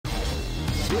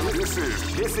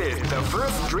This is the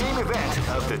first dream event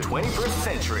of the 21st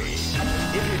century.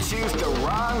 If you choose the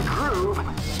wrong groove,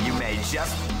 you may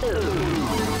just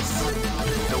lose.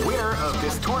 The winner of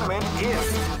this tournament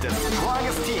is the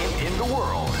strongest team in the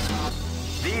world.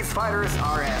 These fighters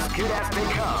are as good as they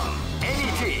come. Any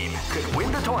team could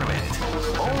win the tournament.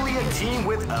 Only a team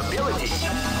with ability,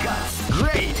 guts.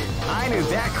 Great! I knew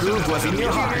that groove was in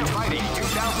your heart. Fighting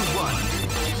 2001.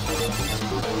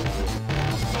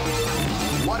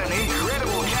 What an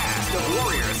incredible cast of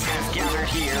warriors has gathered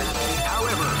here.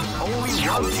 However, only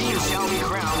one team shall be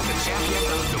crowned the champion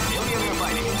of the Millionaire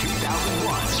Fighting 2001.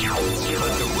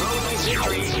 But the road to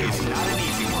victory is not an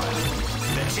easy one.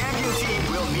 The champion team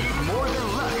will need more than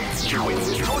luck to win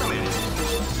this tournament.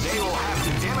 They will have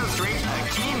to demonstrate a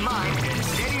keen mind and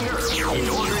steady nerves in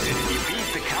order to defeat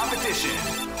the competition.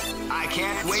 I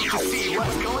can't wait to see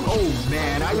what's going on. Oh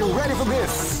man, are you ready for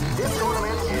this? This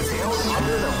tournament is held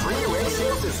under the free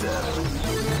ratio system.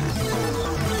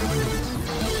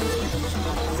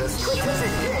 The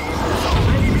strategic game has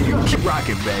already begun. Keep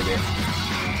rocking, baby.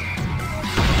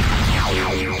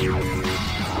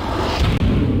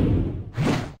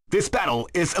 This battle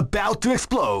is about to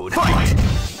explode. Fight!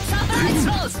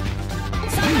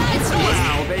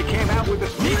 Wow, they came out with a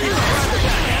sneaky attack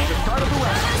at the start of the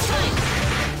round.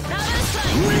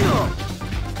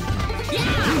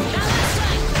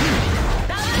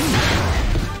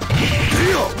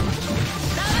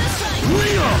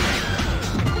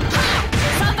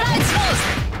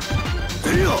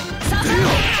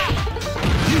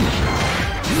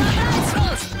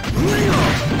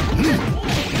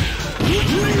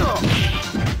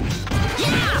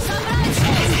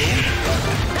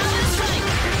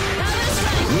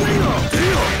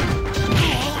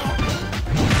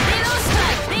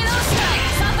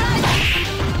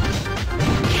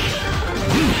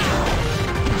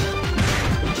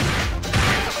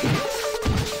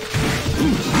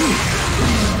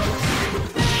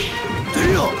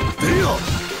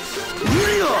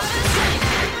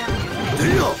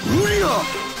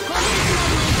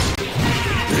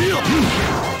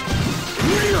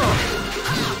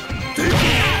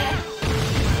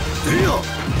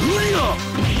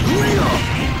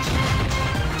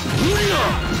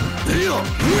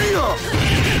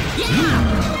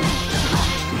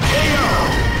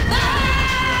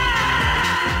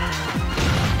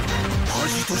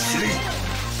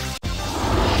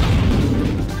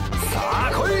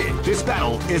 This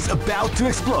battle is about to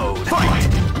explode. Fight!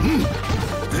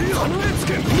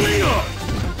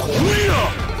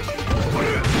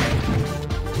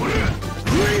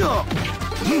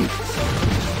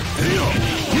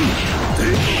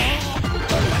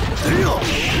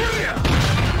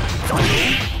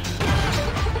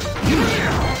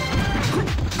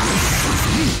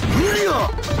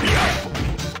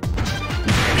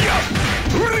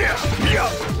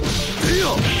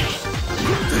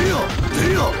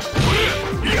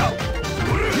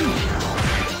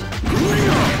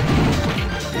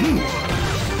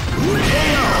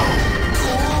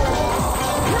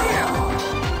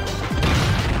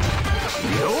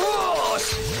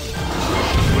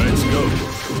 Let's go.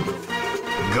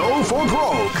 Go for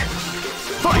broke.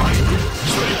 Fight!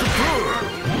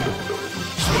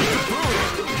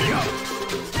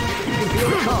 You can feel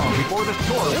the calm before the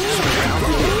storm.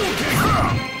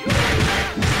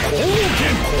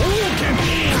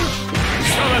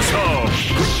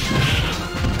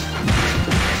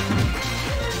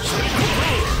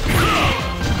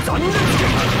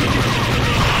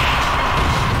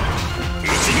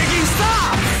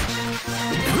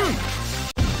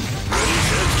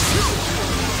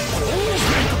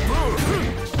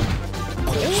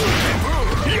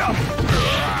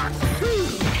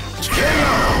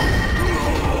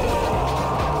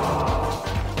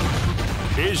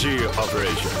 Easy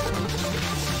operation.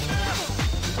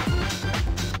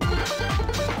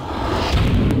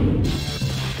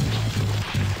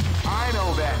 I know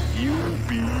that you'll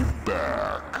be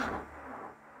back.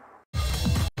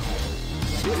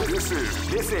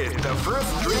 This is the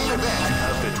first dream event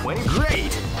of the 20.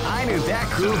 Great! I knew that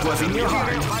groove was in your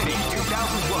heart. Fighting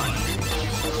 2001.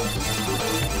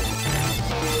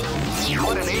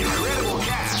 What an incredible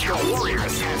cast of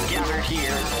warriors has gathered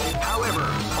here. However,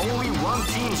 only one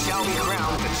team shall be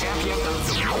crowned the champion of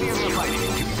the Millionaire Fighting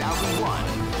 2001.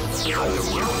 But the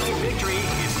road to victory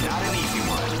is not an easy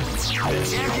one. The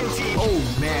champion team... Oh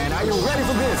man, are you ready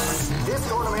for this? This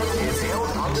tournament is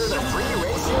held under the free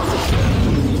ratio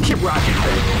system. Keep rocking,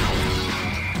 baby.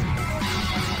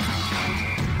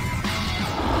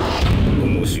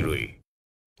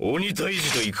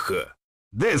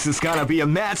 This is gonna be a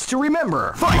match to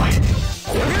remember. Fight!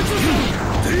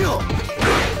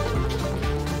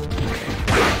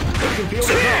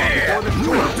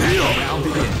 before the round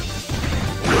begins.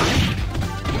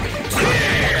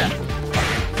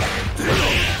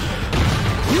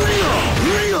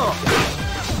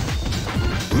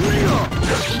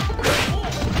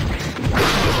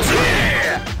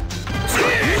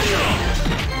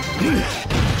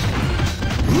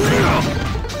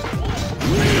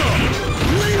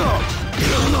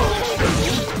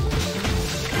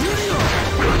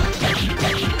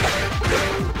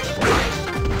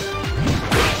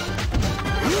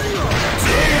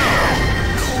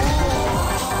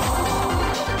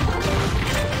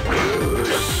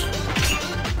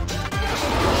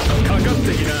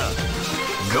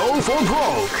 Go for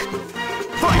broke!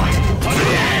 Fight!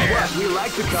 What, we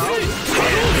like to call?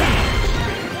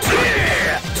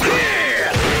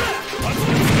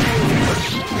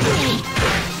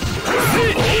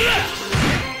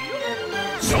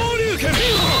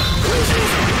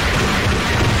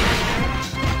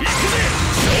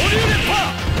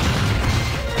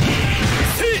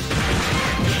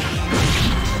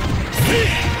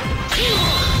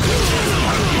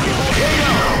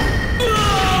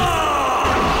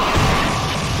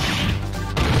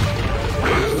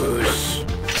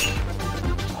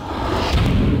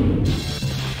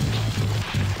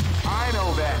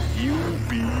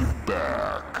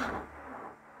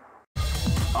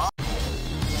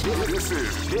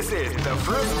 This is the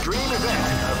first dream event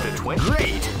of the 20.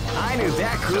 Great! I knew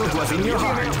that groove was in your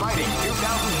heart. Fighting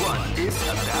 2001 is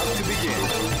about to begin.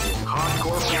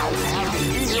 Hardcore fans have been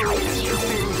eagerly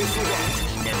anticipating this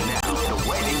event, and now the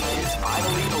waiting is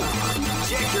finally over.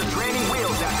 Check your training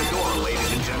wheels at the door,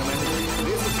 ladies and gentlemen.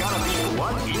 This is gonna be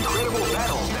one incredible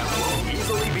battle that won't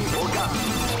easily be forgotten.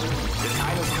 The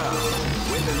time has come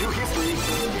when the new history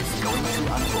is going to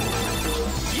unfold.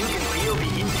 You can feel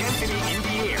the intensity in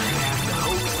the air as the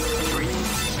hopes,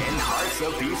 dreams, and hearts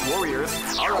of these warriors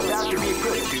are about to be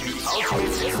put to the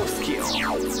ultimate test of skill.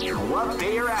 What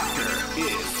they are after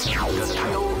is the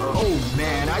title of... Oh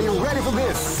man, are you ready for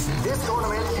this? This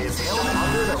tournament is held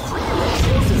under the free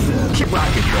ratio system. Keep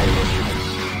rocking,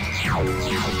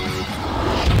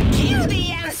 Cue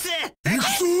the answer!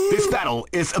 This battle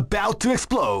is about to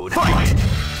explode. Fight!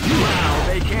 Wow,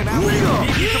 they came out with a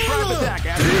sneaky surprise attack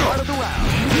at the start of the round.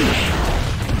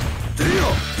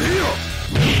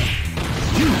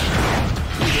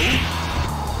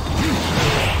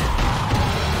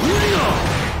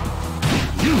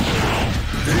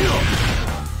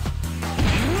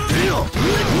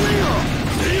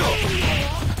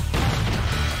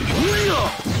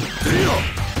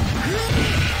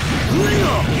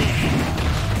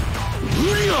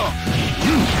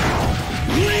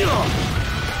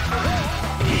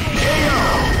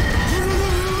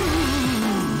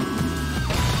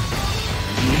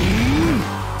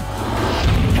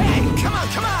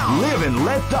 Live and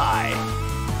let die.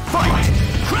 Fight!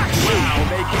 Crack! Wow,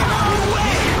 they came out with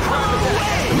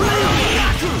away!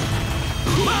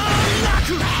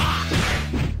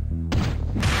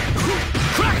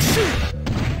 Crack! Shoot!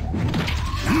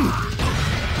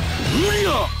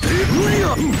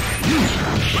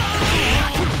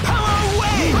 Power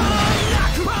away!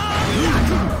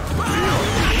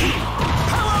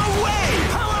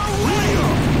 Power away!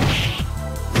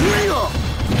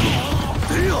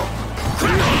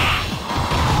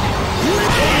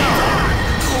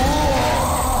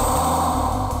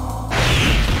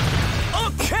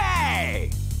 Okay!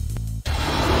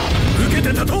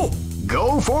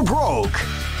 Go for broke!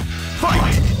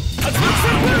 Fight!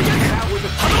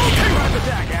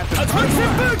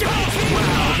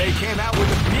 Wow, they came out with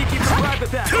a sneaky surprise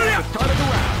attack at the start of the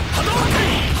round.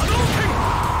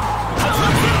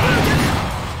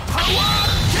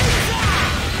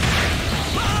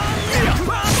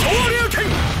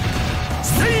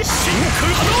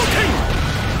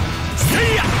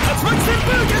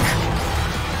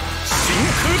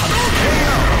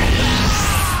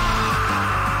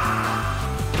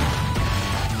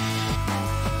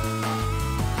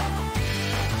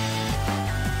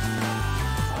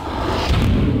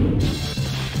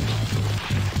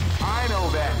 I know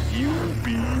that you'll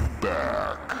be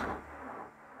back.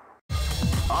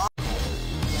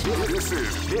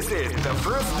 This is the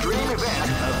first dream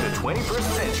event of the 21st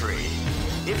century.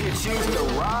 If you choose the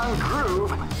wrong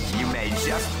groove, you may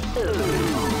just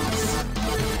lose.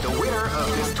 The winner of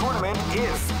this tournament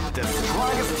is the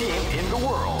strongest team in the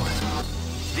world.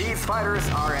 These fighters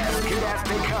are as good as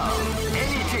they come.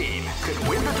 Any team could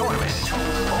win the tournament.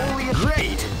 Only a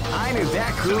great! I knew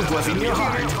that groove was in your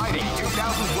heart. Fighting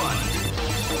 2001.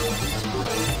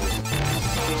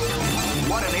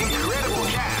 What an incredible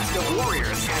cast of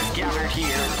warriors has gathered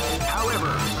here.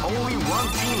 However, only one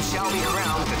team shall be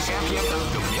crowned the champion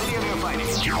of the Millionaire Fighting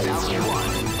 2001.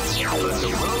 But the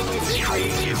road to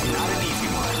victory is not an easy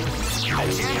one. The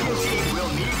champion team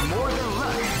will need more than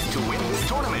luck to win this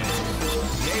tournament.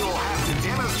 They will have to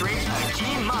demonstrate a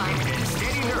keen mind and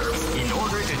steady nerves in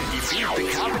order to defeat the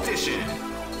competition.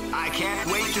 I can't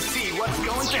wait to see what's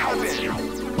going to happen.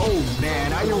 Oh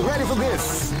man, are you ready for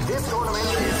this? This tournament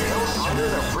is held under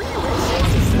the free ratio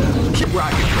system. Keep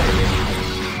rocking, baby.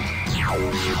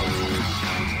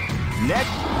 Next,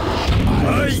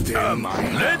 I am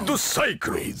Red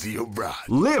Cycle.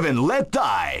 live and let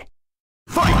die.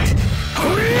 Fight!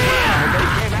 They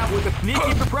came out with a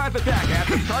sneaky surprise attack at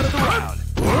the start of the round.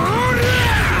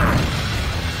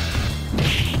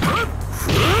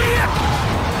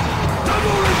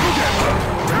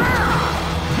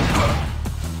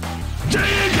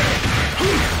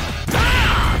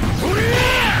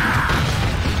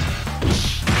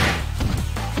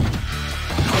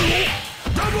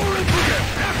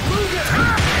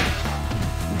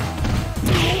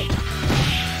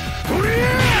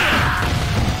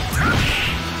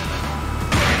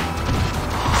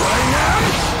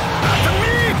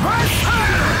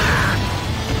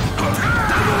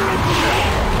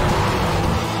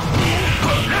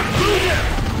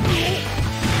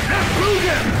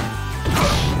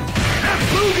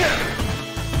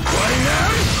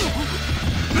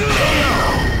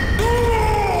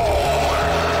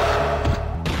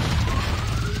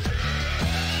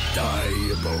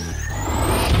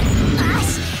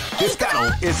 This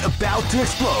battle is about to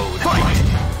explode. Fight!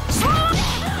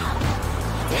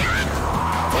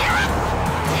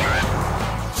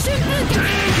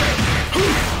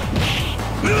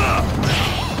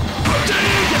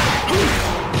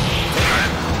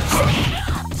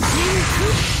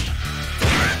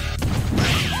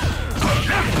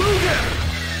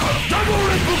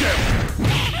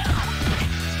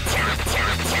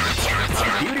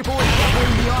 Beautiful and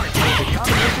shuffling the arch with a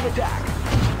combination attack.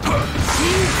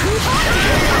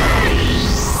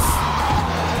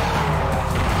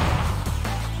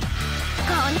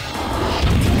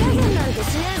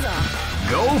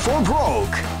 Go for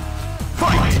broke.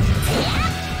 Fight!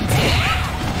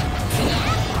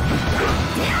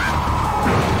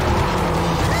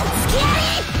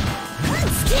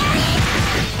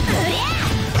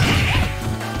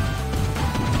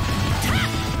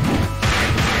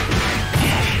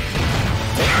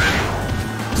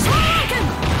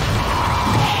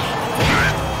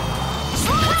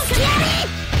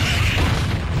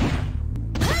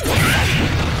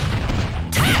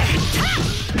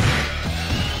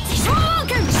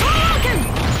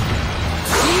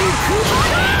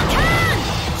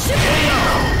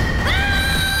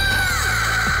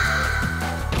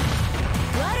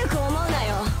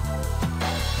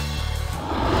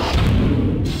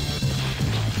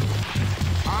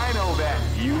 I know that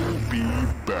you'll be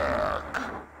back.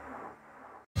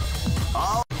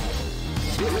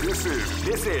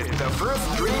 This is the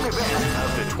first dream event of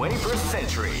the 21st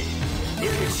century.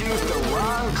 If you choose the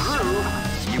wrong groove,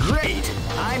 you Great!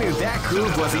 I knew that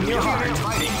groove was in your heart.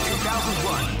 Fighting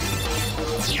 2001.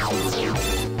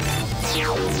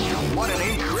 What an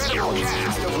incredible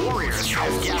cast of warriors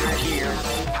has gathered here.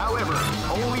 However,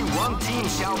 only one team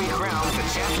shall be crowned the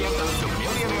champion of the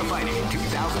Millionaire Fighting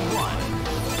 2001.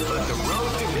 But the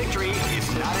road to victory is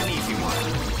not an easy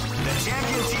one. The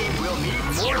champion team will need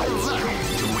more than luck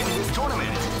to win this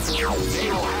tournament. They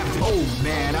will have to... Oh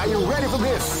man, are you ready for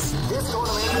this? This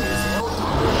tournament is held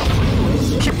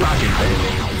under Keep rocking,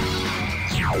 baby.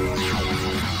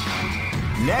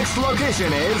 Next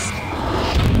location is...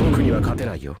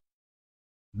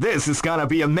 This is gonna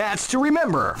be a match to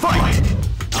remember. Fight!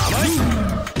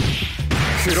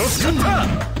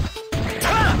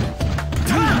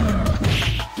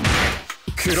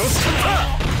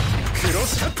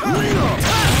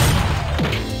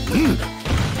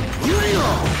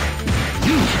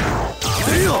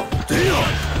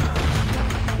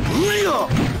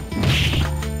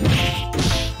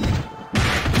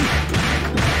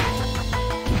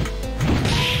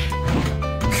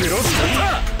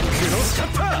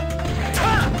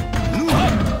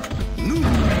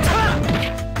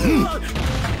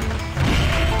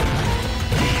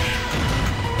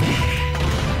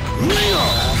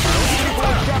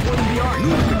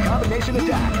 The combination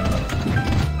attack.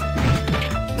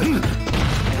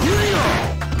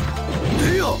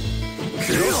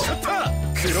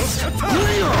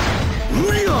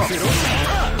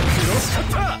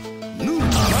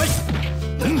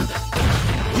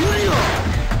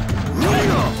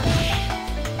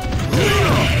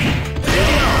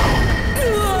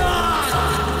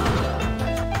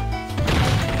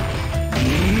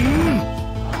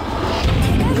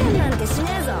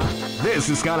 This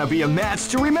is gonna be a match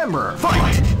to remember.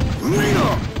 Fight!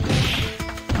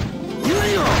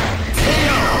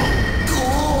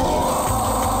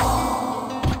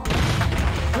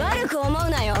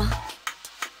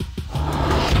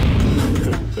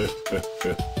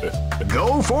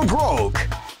 Go for broke.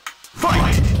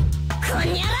 Fight!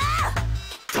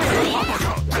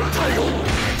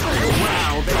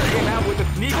 Wow, they came out with a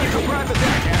sneaky surprise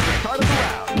attack at the start of the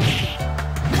round.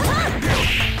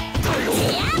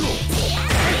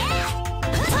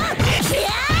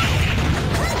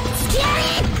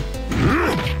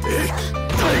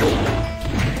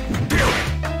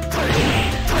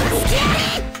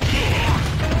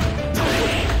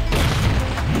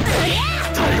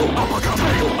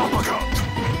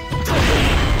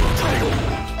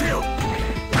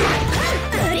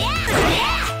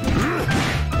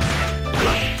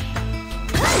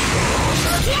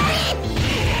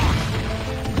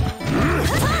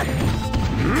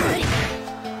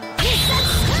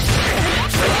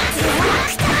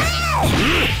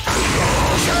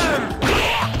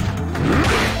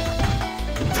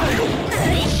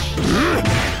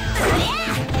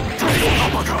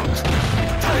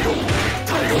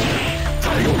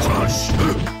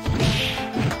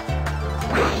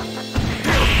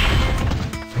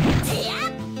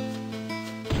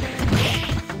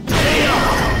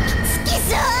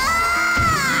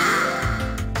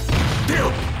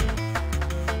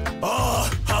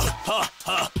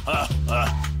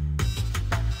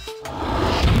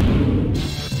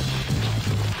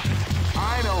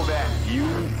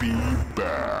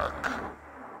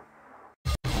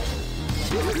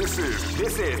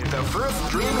 This is the first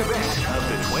dream event of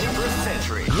the 21st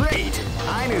century. Great!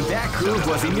 I knew that groove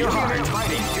was in your heart.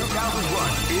 Fighting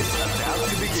 2001 is about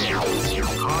to begin.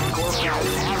 Hardcore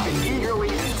fans have been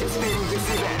eagerly anticipating this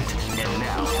event, and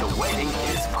now the waiting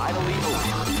is finally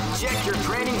over. Check your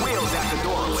training wheels at the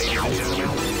door, ladies and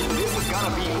gentlemen. This is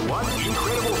gonna be one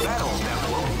incredible battle that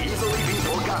won't easily be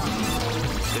forgotten.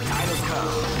 The time has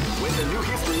come when the new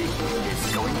history is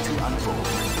going to unfold.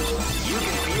 You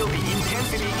can feel the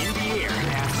intensity in the air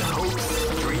as the hopes,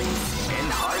 dreams,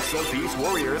 and hearts of these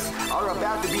warriors are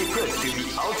about to be put to the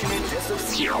ultimate test of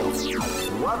skill.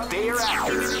 What they are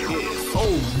after is...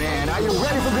 Oh man, are you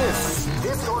ready for this?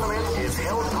 This tournament is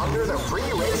held under the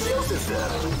free ratio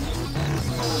system.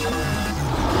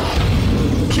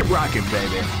 Keep rocking,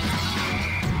 baby.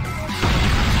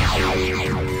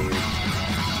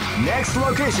 Next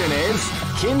location is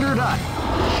Kindred.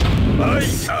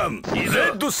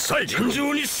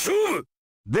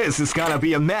 This is gonna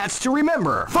be a match to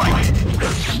remember. Fight! Wow,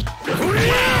 they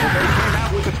came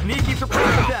out with a sneaky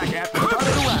surprise attack at the start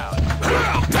of the round.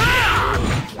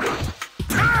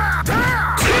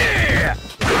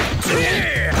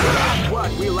 That's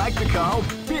what we like to call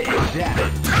Big Daddy.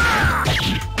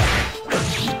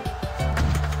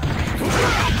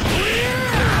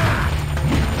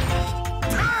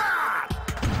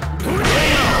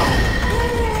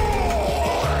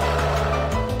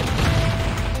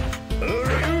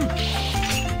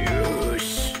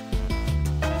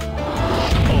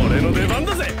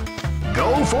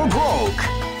 Go for broke.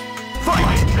 Fight!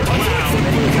 Wow,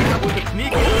 they came out with a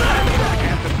sneaky surprise attack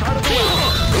at the start of the round.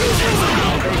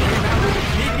 Wow, they came out with a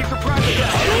sneaky surprise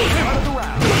attack at the start of the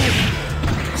round.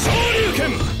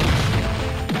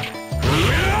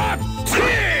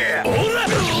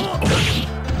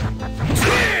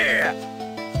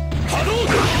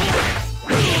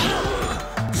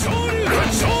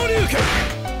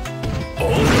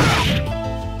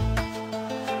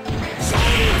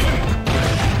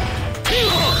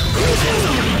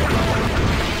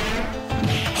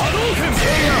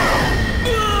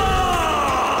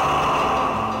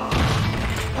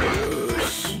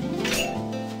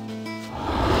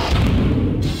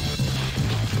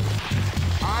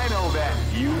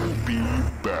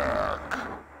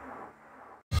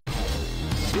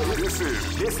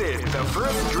 This is the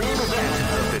first dream event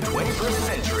of the 21st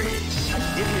century.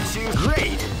 If you choose...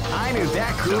 Great! I knew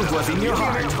that groove was in your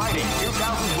heart. Fighting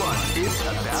 2001 is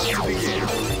about to begin.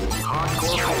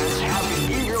 Hardcore fans have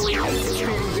been eagerly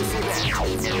anticipating this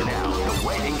event, and now the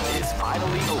waiting is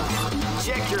finally over.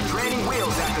 Check your training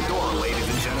wheels at the door, ladies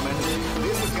and gentlemen.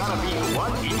 This is gonna be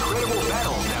one incredible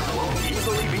battle that won't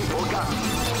easily be forgotten.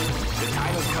 The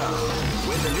time has come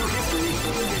when the new history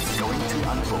is going to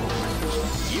unfold.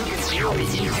 You can feel the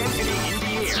intensity in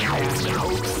the air as the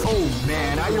hopes... Oh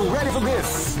man, are you ready for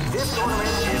this? This tournament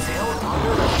is held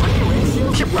under the free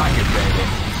ratio... Keep rocking, baby.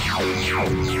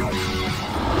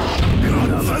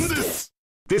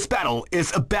 This battle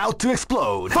is about to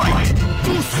explode. Fight!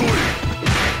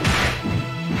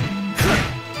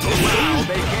 Wow,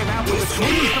 they came out with a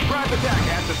sneaky surprise surprise attack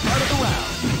at the start of the round.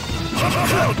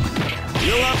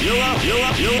 You are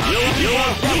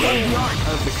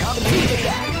Of the combination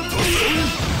attack.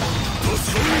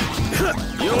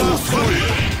 You are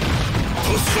free.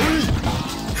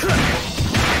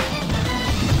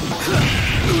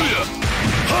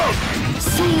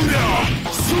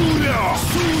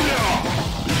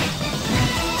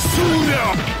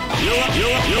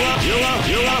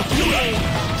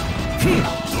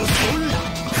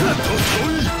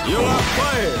 You are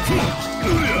fired.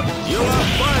 You are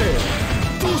fired.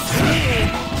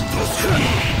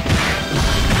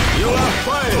 You are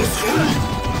fired.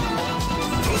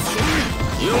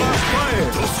 You are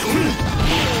fired.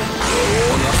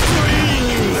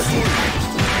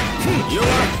 You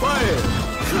are fired.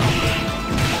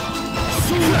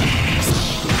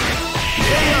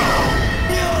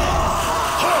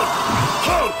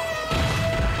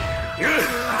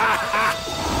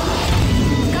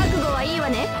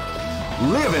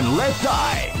 Live and let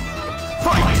die.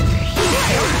 Fight!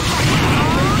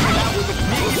 With the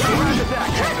sneaky surprise attack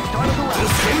at the start of the round.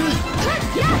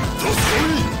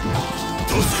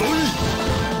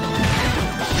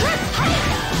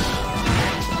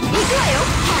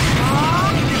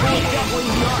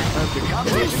 Of the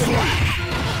combination attack.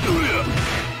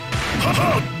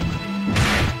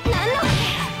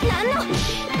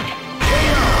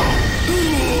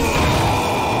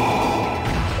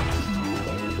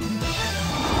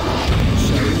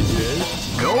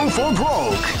 Go for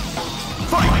broke.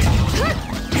 Fight!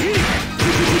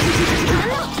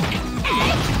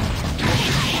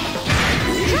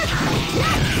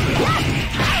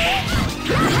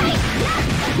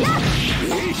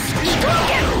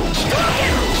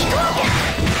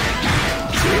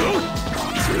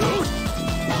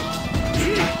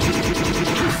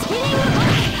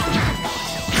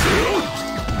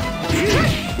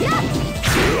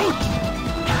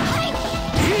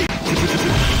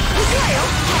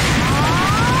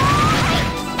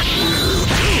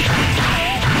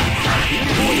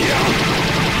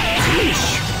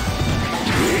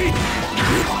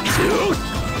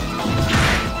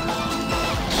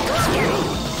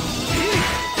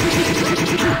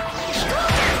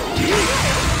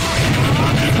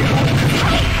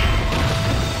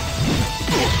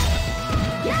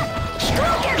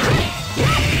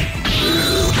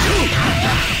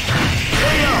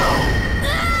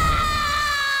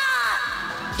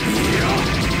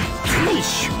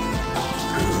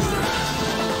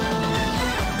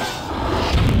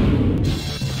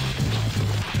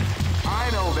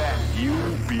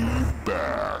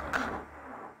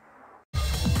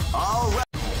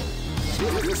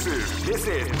 This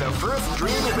is the first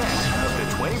dream event of the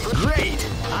 21st. Great!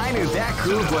 I knew that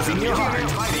groove was in your heart.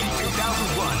 Fighting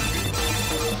 2001.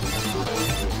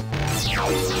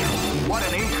 What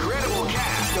an incredible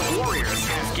cast of warriors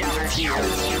has gathered here.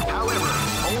 However,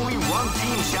 only one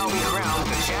team shall be crowned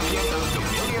the champion of the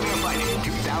Millionaire Fighting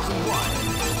 2001.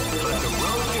 But the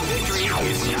road to victory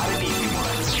is not an easy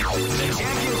one. The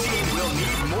champion team will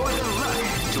need more than luck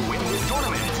to win this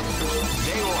tournament.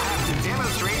 They will have to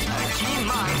demonstrate a keen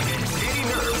mind and steady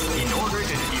nerves in order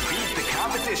to defeat the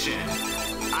competition.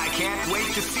 I can't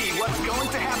wait to see what's going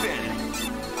to happen.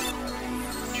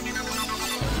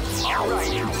 Alright,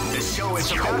 the show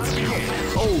is about to begin.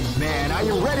 Oh man, are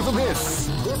you ready for this?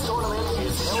 This tournament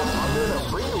is held under the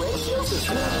free ratio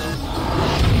system.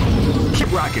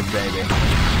 Keep rocking, baby.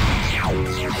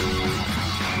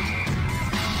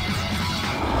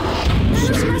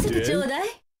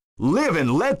 Live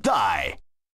and let die.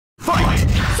 Fight!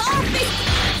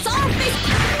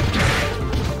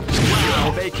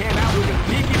 Wow, they came out with a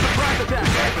sneaky surprise attack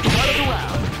at the start of the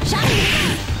round.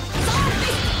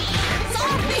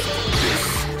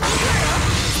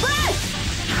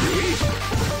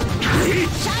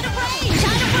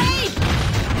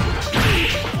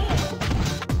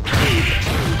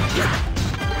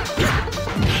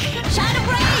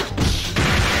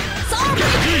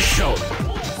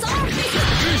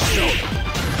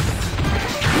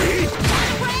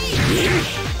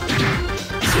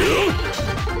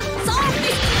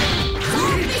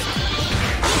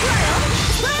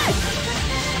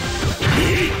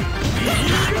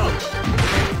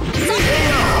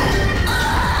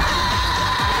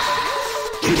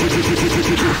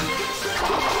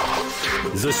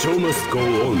 The show must go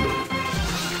on.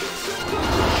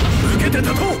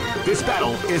 This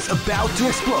battle is about to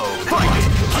explode. Fight!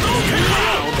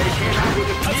 Wow, they came out with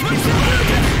a sneaky surprise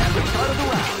attack at the start of the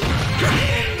round.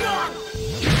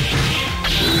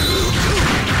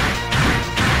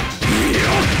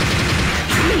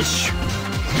 Finish!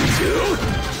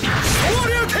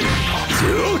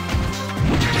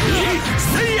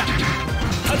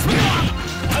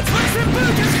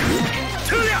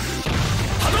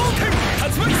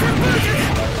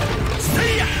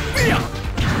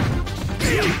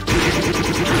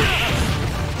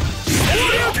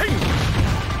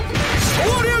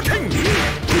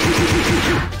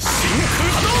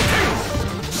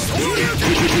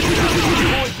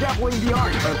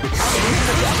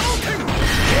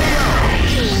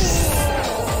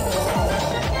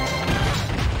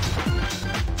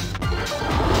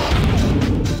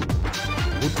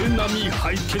 波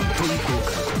拝見といこう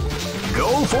か。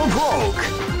 Go for broke!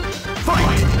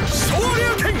 Fight! 昇竜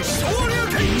拳昇竜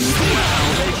拳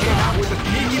They came out with a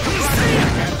sneaky surprise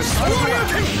attack at the start of the round.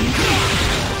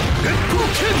 月光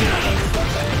剣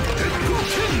月光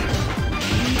剣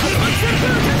竜巻旋風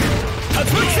脚竜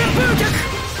巻旋風脚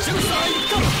瞬殺一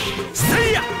貫せ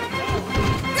いや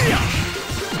いや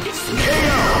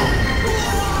KO!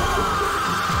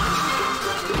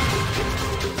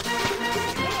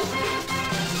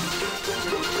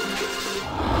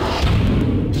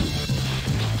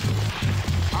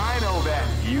 I know that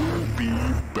you'll be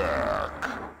back.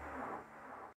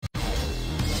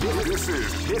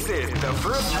 This is the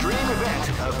first dream event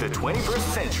of the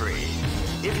 21st century.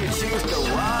 If you choose the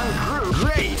wrong group,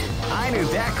 Great! I knew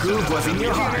that groove was in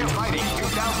your heart. Fighting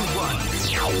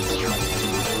 2001.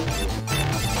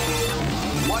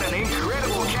 What an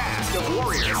incredible cast of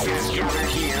warriors has gathered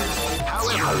here.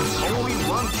 However, only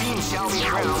one team shall be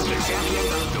crowned the champion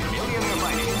of the Millionaire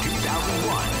Fighting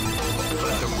 2001.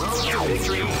 But the road to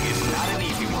victory is not an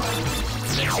easy one.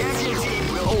 The champion team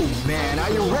will... Oh man,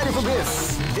 are you ready for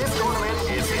this? This tournament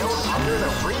is held under the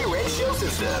free ratio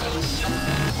system.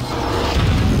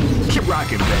 Keep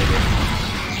rocking, baby.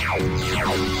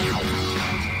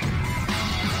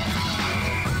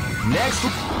 Next,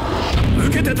 受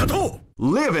けて立と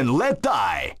う live and let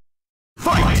die.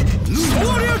 Fight!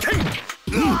 昇竜拳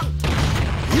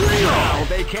Now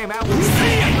they came out with a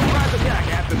sneaky surprise attack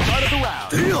at the start of the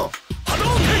round. いや波動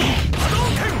拳波動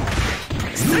拳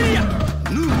せいやいや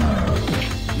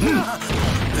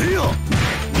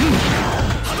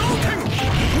波動拳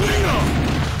ういや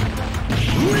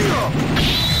ういや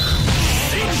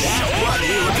新昇竜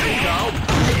拳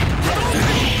波動拳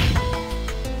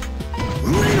う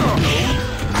いやう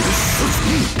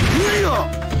いや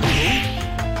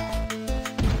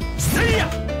せいや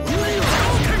波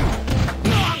動拳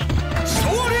昇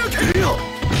竜拳いや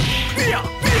いや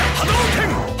波動拳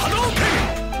波動拳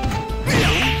いや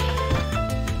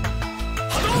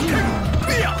波動拳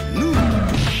いや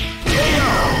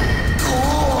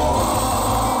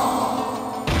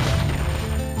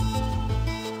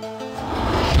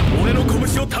俺の拳を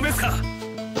試すか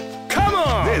Come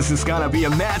on! This is gonna be a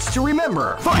match to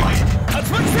remember. Fight! 竜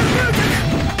巻旋風脚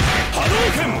波動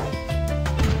拳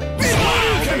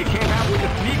They came out with a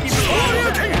sneaky surprise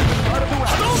attack at the start of the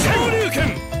round. 昇竜拳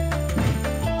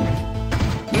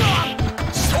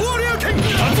昇竜拳竜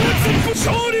巻旋風昇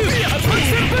竜竜巻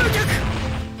旋風脚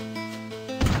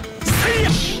せいや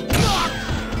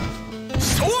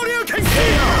昇竜拳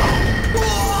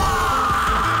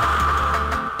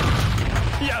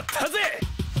やったぜ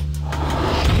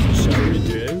Shall we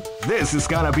do? This is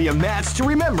gonna be a match to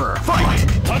remember. Fight!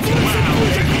 竜巻旋風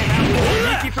脚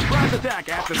Sneaky surprise attack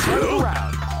at the start of the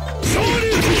round. 昇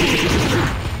竜拳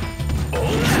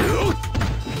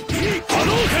波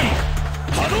動拳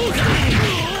波動拳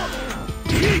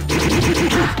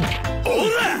お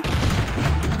ら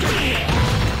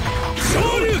昇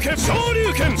竜拳昇竜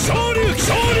拳昇竜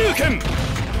拳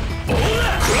おら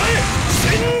くらえ潜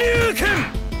竜拳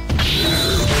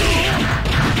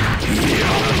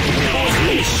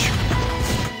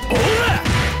おら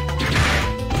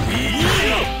いいよ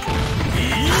い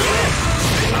いよ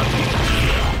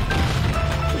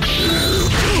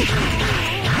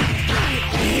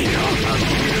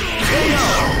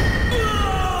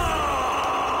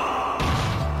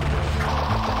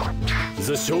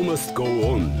The show must go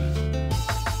on.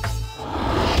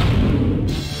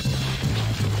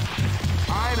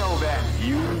 I know that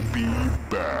you'll be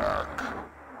back.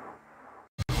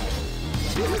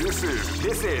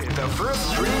 This is the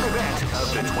first dream event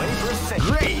of the 21st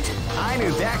century. Great! I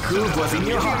knew that groove was in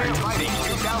your heart. Fighting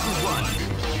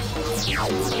 2001.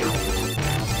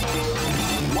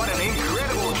 What an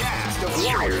incredible cast of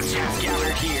warriors has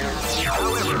gathered here.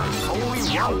 However, only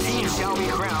one team shall be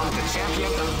crowned the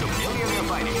champion of the Millionaire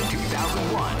Fighting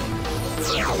 2001.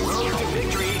 But the road to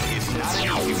victory is not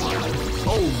an easy one.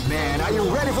 Oh man, are you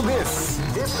ready for this?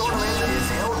 This tournament is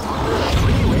held under the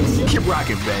free ratio. Keep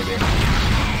rocking, baby.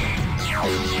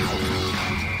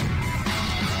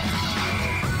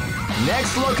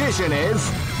 Next location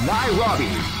is Nairobi.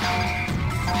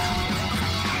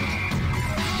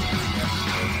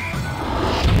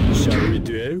 Shall we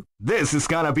do? This is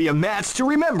gonna be a match to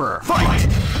remember. Fight!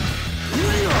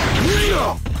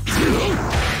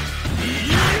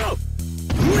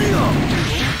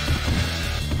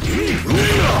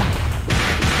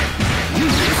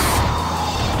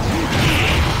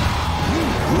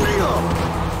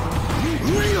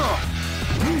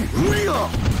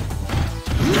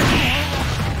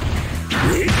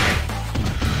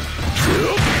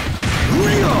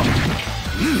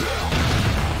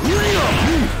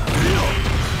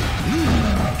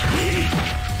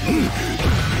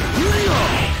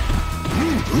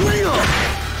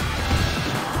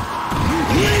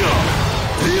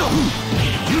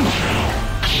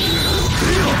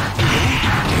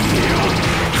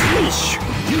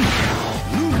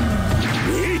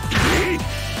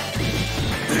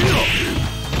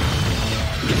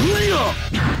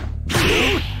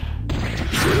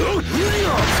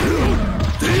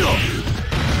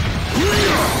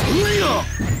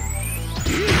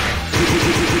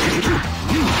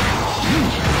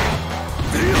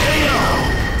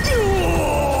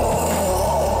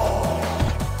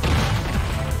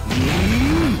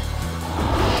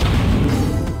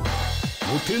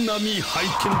 手並み拝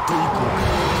見といこ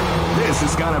う。 This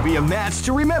is gonna be a match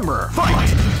to remember. Fight!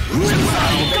 With a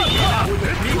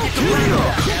sneaky surprise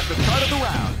attack at the start of the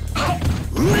round.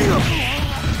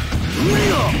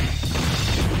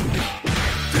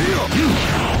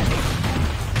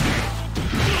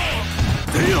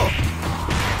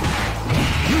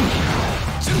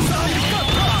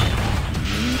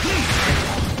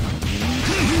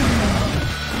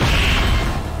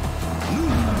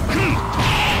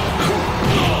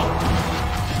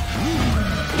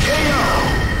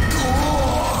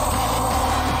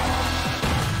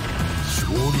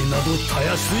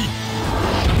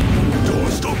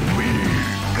 Don't stop me.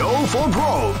 Go for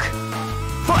broke.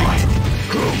 Fight!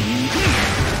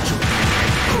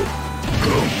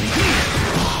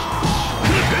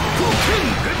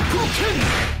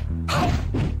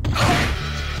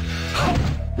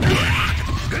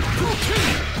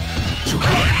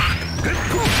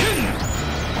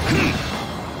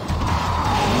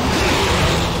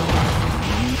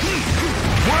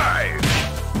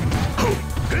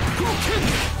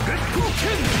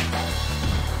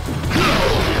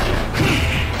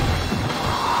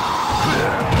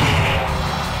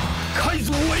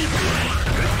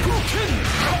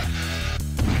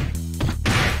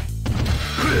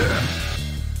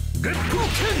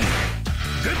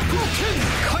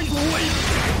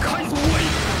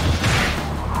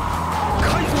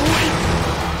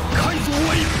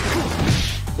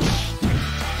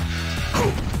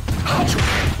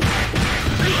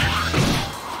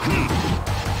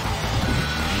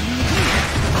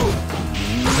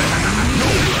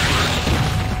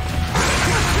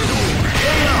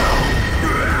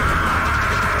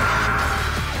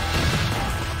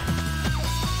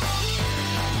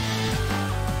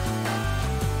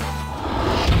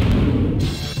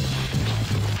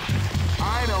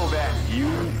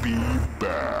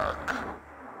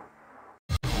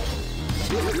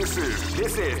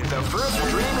 This is the first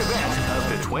dream event of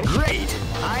the 20. Great!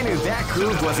 I knew that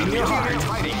groove was in your heart.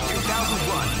 Fighting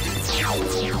 2001.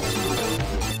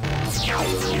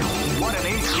 What an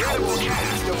incredible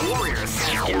cast of warriors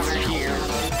has gathered here.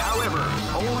 However,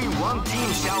 only one team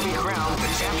shall be crowned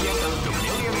the champion of the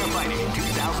Millionaire Fighting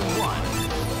 2001.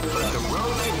 But the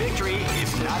road to victory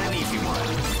is not an easy one.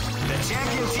 The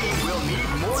champion team will need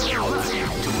more than luck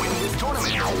to win this tournament.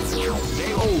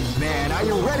 Oh man, are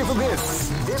you ready for this?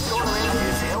 This tournament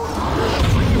is held under the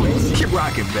free race. Keep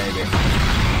rocking, baby.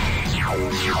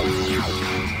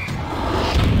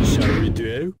 Shall we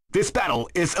do? This battle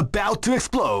is about to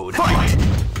explode. Fight!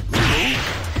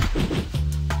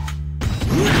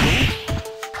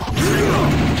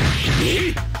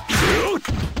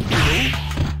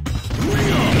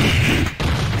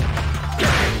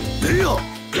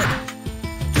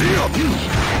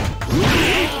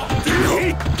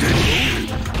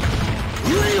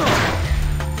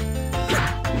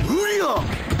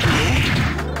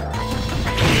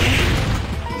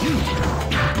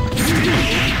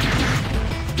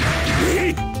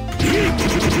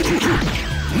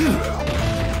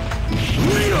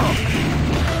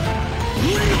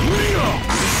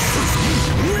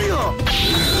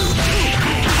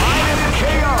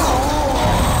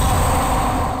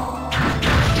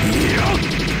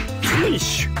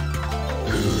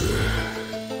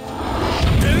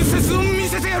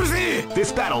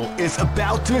 This battle is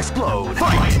about to explode.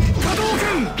 Fight!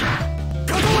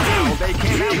 Well, they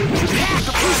came out with the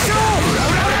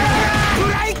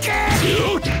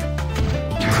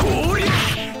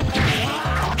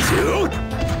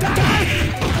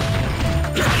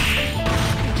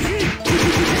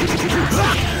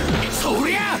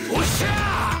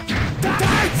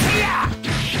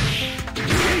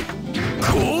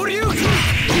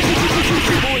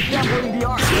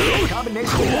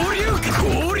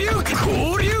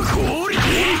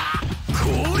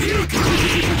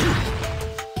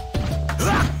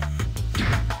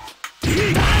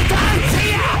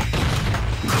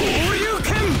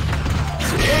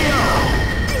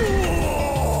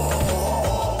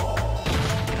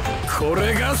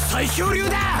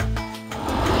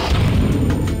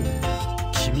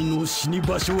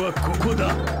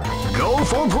Go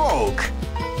for broke!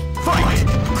 Fight!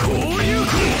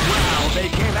 Wow, they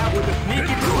came out with a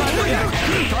sneaky surprise attack at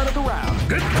the start of the round.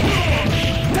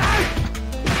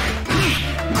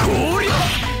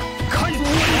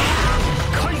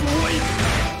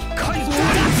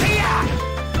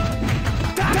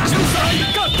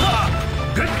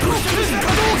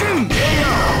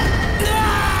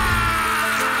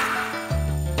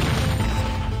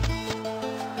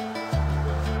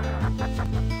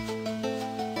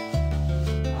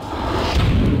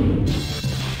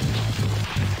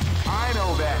 I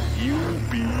know that you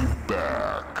be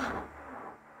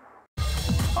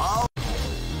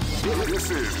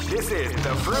This is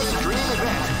the first dream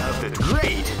event of the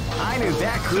great. I knew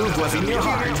that groove was in your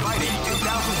heart. Fighting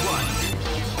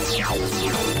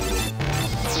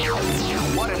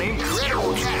 2001. What an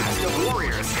incredible cast of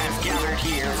warriors has gathered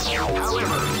here.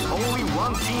 However, only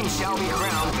one team shall be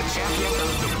crowned the champion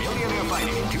of the Millionaire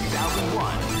Fighting 2001.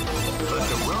 But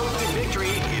the road to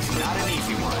victory is not an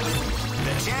easy one.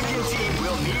 The champion team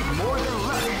will need more than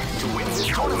luck to win this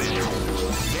tournament.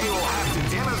 They will have to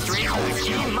demonstrate a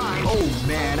keen mind. Oh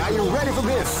man, are you ready for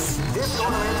this? This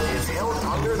tournament is held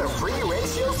under the free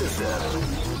ratio system.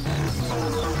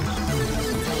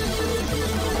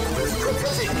 The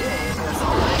strategic game has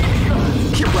already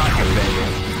begun. Keep rocking, baby.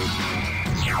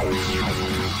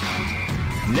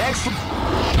 Next,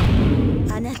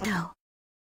 あなたを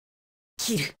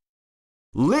切る。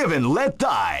 live and let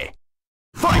die.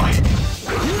 Fight!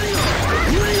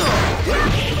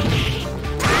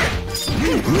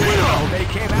 They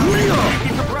came out with a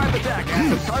sneaky surprise attack at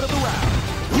the start of the round.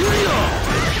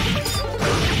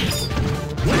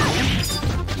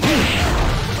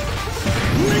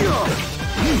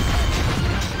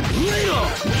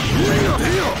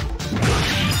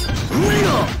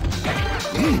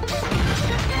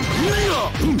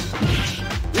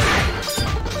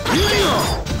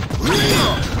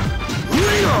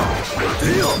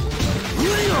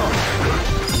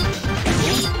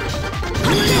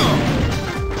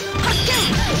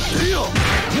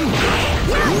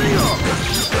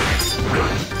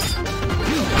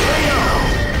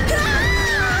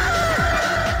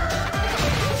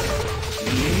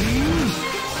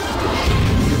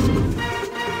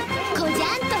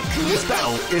 This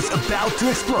battle is about to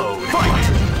explode. Fight!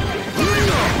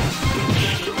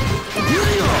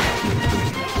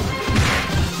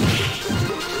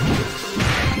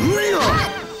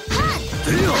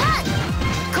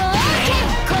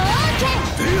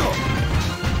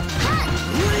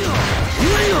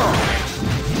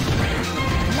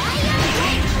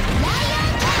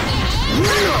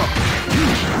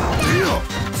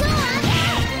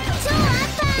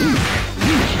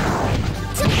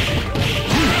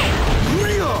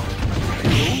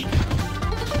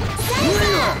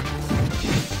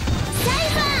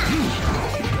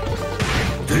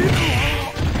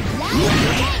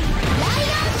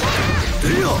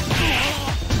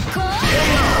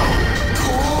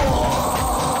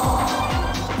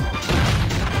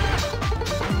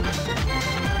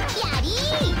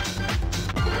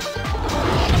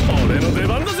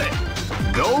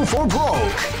 Go for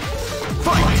broke.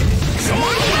 Fight!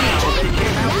 They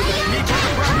came out with a sneaky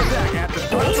surprise attack at the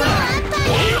start of the round.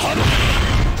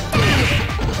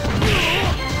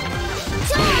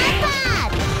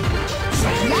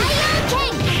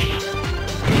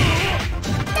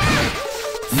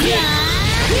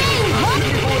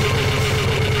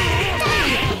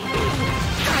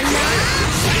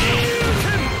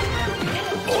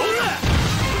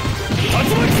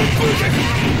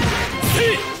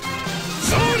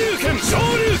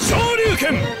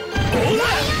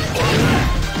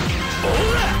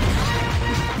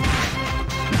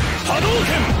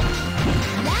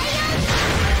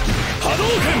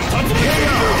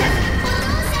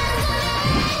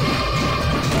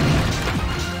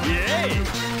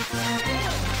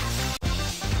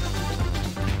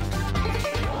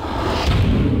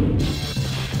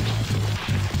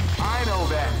 I know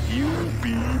that you'll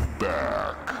be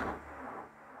back.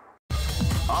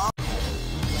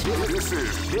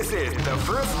 This is the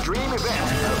first dream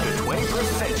event of the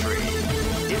 21st century.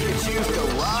 If you choose the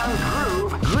wrong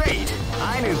groove, Great!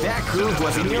 I knew that groove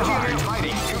was in your heart.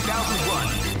 Fighting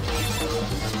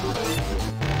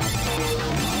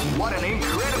 2001. What an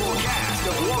incredible cast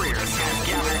of warriors has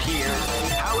gathered here.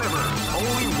 However,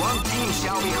 only one team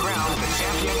shall be crowned the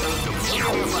champion of the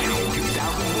Millionaire Fighting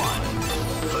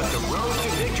 2001. But the road to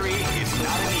victory is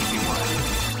not an easy one.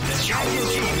 The champion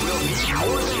team will need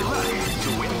more than luck to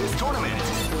win this tournament.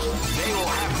 They will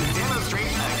have to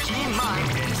demonstrate a keen mind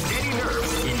and steady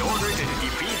nerves in order to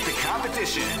defeat the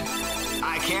competition.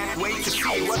 I can't wait to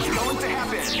see what's going to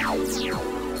happen.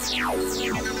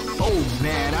 Oh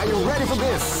man, are you ready for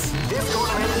this? This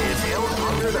tournament is held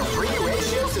under the free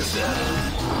ratio system.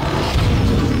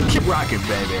 Keep rocking,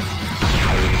 baby.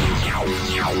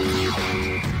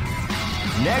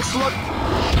 Next look.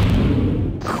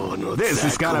 This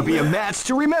is gonna be a match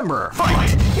to remember.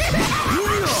 Fight!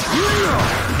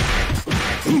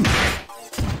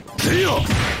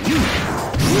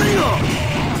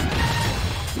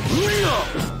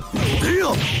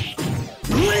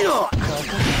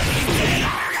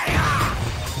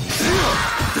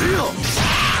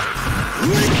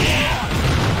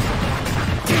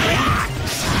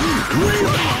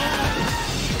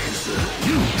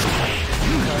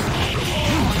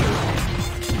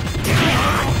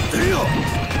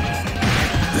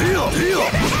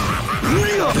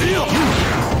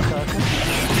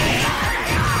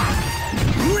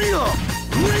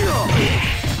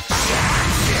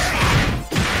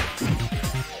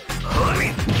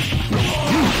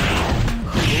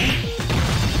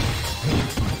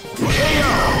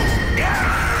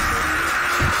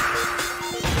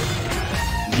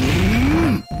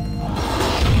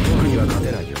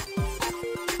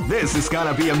 This is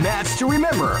gonna be a match to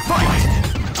remember. Fight!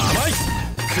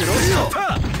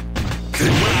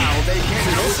 Wow, they came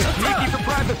out with a sneaky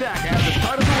surprise attack at the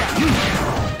start of the round.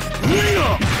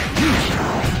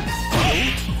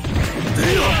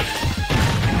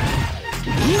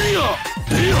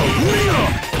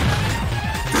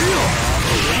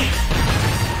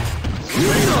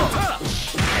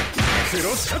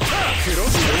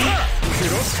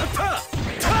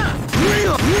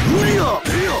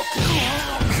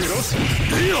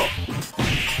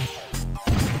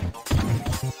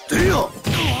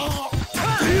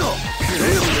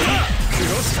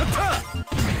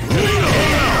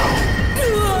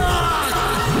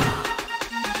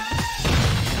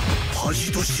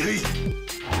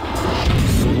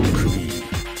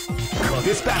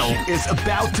 This battle is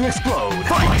about to explode.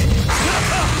 Fight!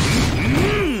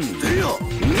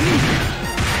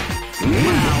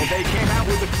 Wow, they came out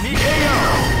with a sneaky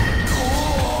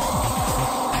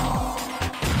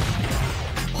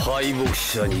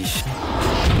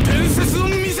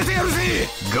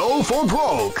Go for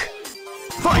broke.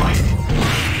 Fight!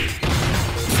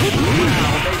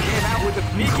 Wow, they came out with a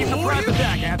sneaky surprise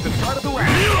attack at the start of the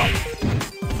round.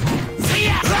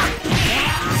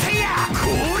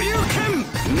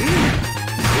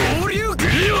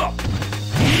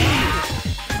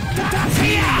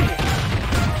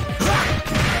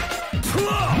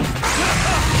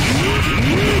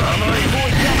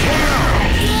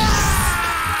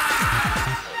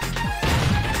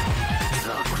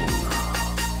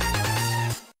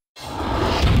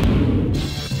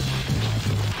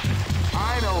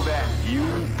 I know that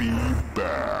you'll be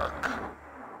back.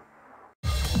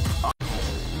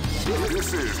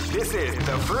 This is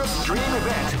the first dream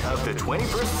event of the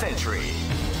 21st century.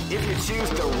 If you choose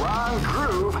the wrong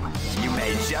groove, you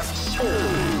may just...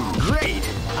 Great!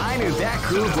 I knew that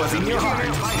groove was in your heart.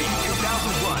 Fighting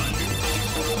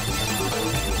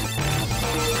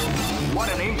 2001. What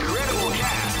an incredible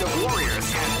cast of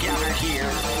warriors has gathered here.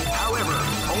 However,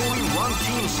 only one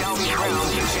team shall be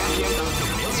crowned the champion of the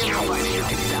Million Fighting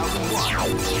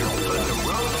 2001. But the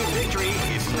road to victory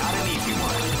is not an easy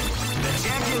one. The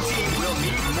champion team will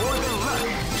need more than luck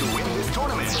to win this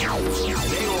tournament. They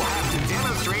will have to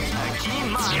demonstrate a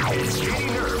keen mind and steady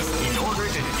nerves in order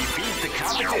to defeat the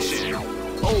competition.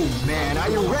 Oh man, are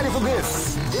you ready for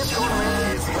this? This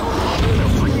tournament is held under the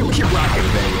free... Keep rocking,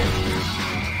 baby.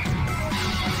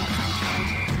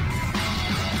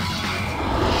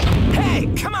 Hey,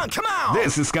 come on, come on!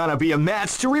 This is gonna be a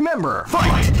match to remember.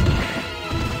 Fight!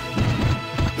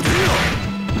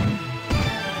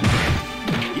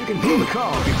 You can feel the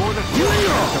call before the round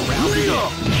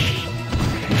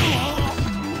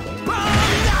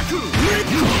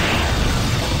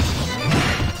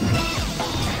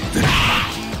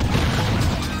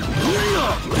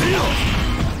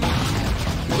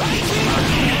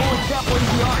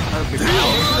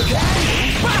begins.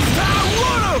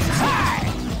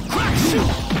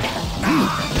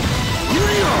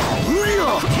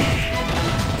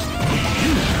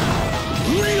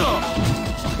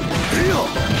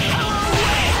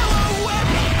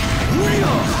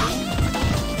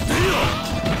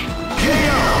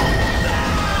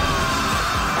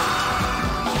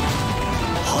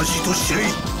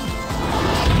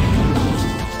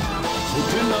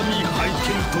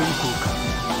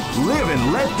 Live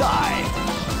and let die.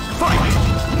 Fight!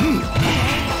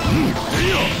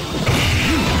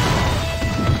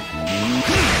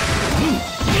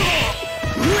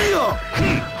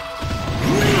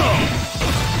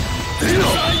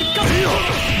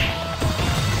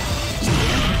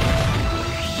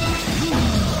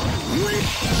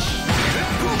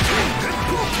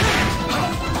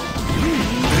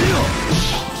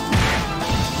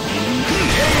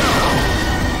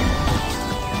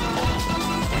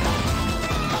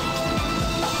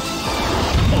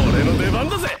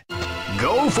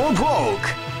 Go for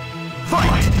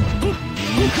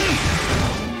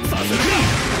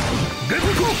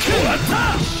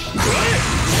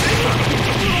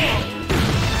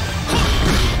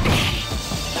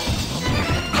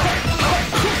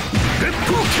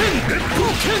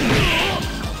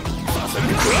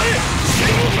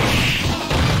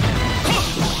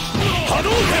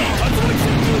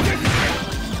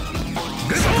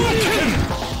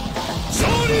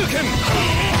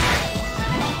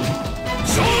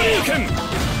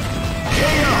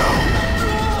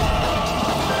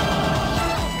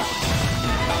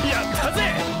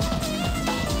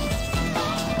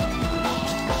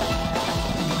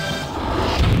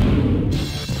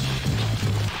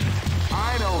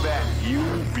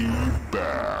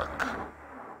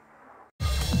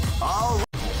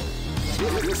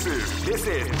This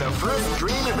is the first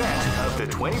dream event of the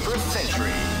 21st century.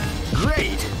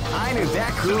 Great! I knew that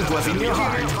groove was in your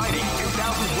heart. Fighting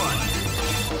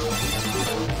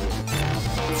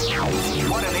 2001.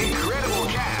 What an incredible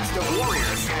cast of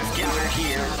warriors has gathered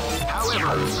here.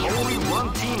 However, only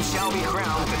one team shall be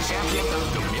crowned the champion of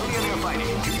the Millionaire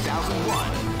Fighting 2001.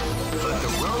 But the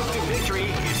road to victory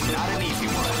is not an easy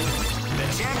one. The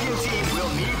champion team will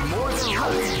need more than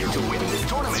luck to win this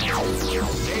tournament.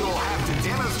 They will have to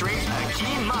demonstrate a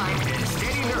keen mind and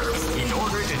steady nerves in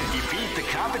order to defeat the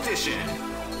competition.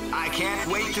 I can't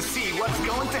wait to see what's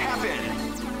going to happen.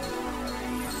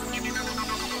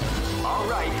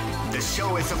 Alright, the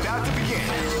show is about to begin.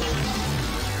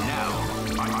 Now,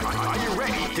 are you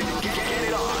ready to get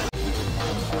it on?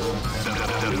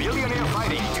 The Millionaire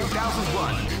Fighting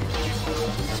 2001.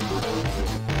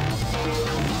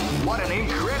 What an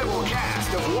incredible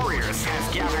cast of warriors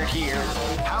has gathered here.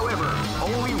 However,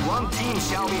 only one team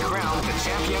shall be crowned the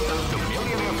champion of the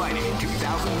Millionaire Fighting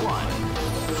 2001.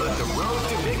 But the road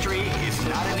to victory is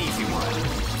not an easy one.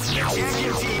 The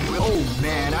champion team will... Oh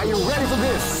man, are you ready for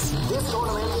this? This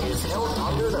tournament is held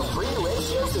under the free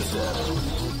ratio system.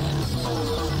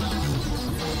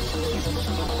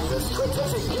 The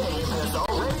strategic game has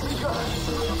already begun.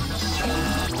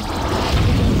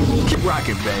 Keep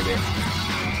rocking, baby.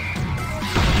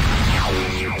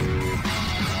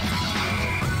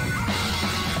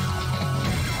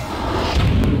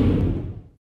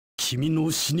 君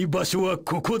の死に場所は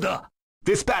ここだ。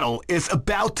 This battle is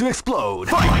about to explode.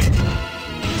 Fight!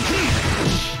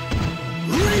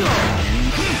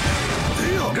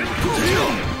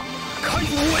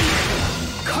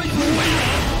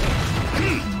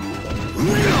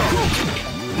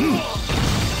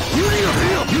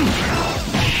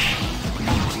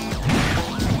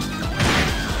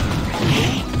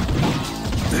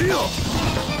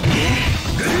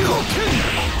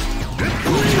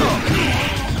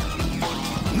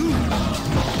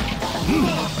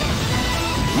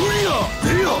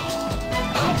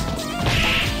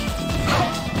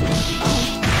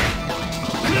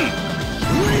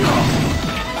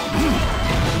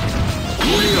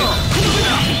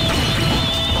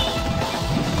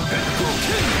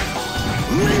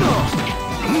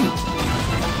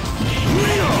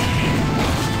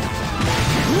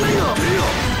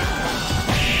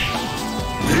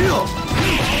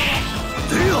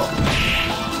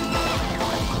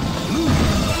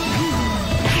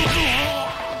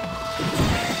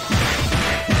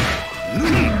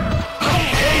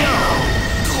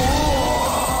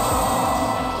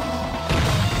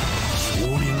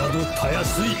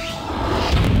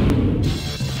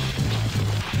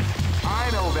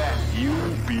 I know that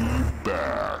you'll be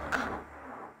back.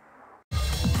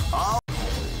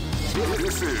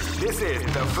 This is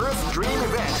the first dream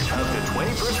event of the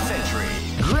 21st century.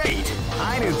 Great!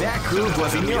 I knew that groove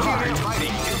was in your heart. Fighting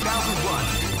 2001.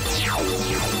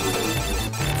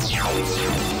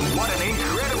 What an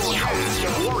incredible cast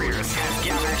of warriors has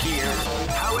gathered here.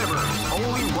 However,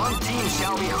 only one team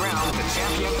shall be crowned the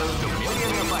champion of the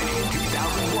Millionaire Fighting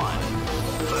 2001.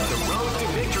 But the road to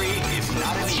victory is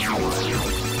not an easy one.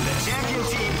 The champion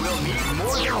team will need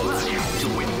more than luck to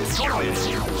win this tournament.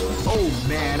 Oh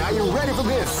man, are you ready for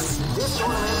this? This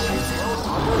tournament is held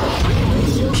under the free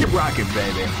ratio. Keep rocking,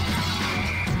 baby.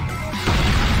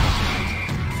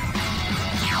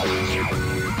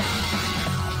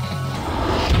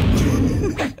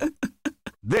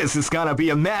 This is gonna be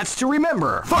a match to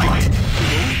remember. Fight!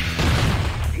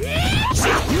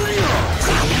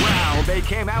 Wow, they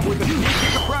came out with a sneaky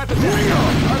surprise attack at the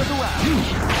start of the round.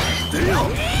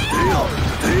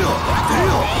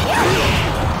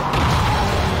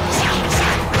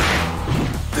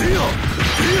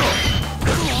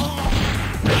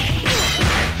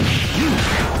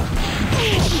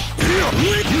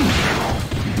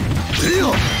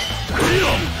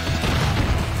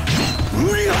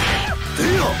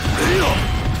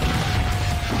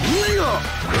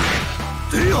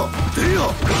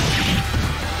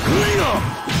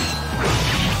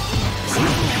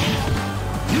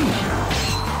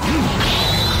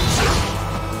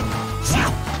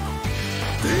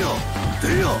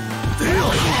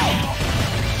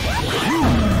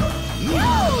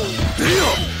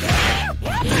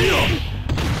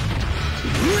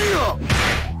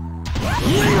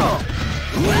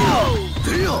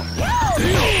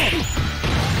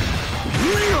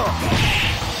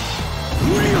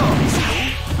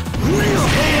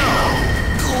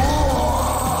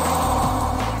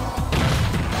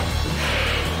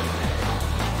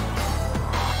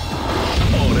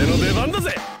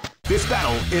 This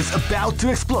battle is about to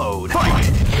explode.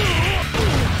 Fight!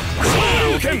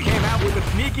 Wow, They came out with a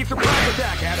sneaky surprise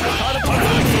attack at the start of the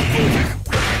round.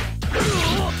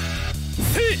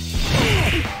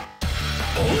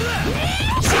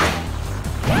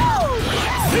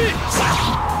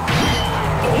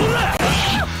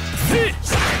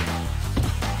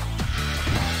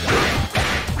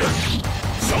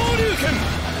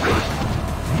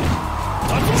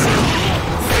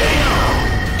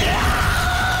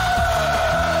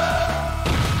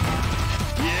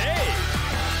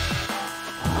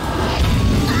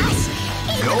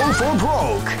 For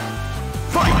broke.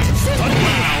 Fight!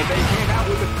 Wow, they came out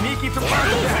with a sneaky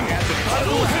surprise attack at the start of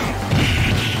the round.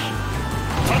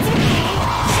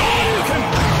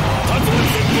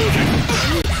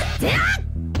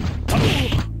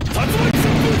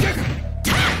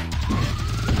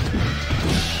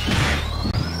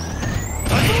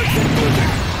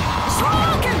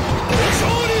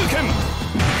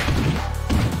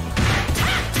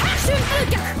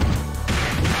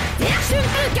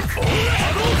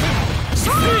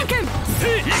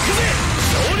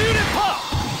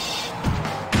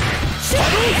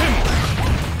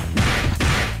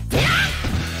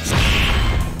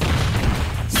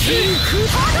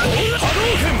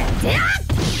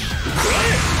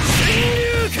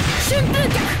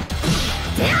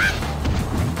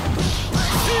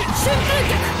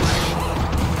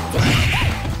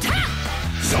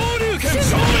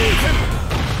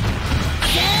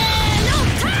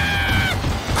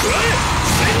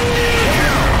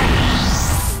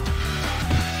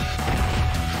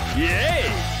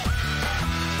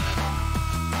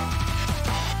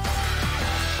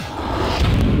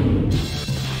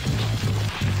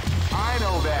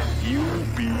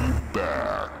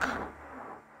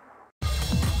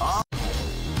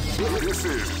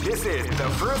 This is the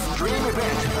first dream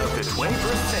event of the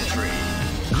 21st century.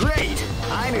 Great!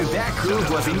 I knew that groove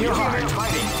was in your heart.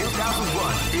 Fighting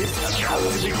 2001 is about to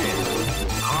begin.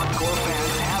 Hardcore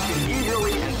fans have been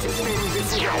eagerly anticipating this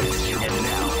event, and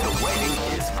now the waiting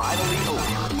is finally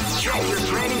over. Check your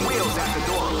training wheels at the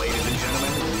door, ladies and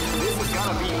gentlemen. This is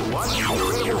gonna be one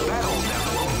incredible battle that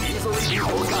won't easily be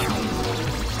forgotten.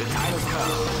 The time has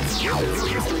come. Your new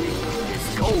history is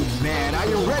Oh man, are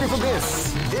you ready for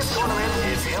this? This tournament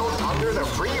is held under the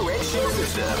free ratio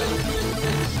system.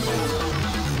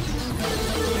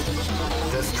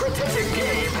 The strategic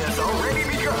game has already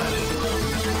begun.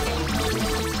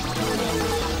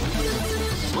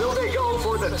 Will they go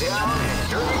for the down and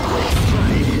dirty quick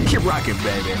strike? Keep rocking,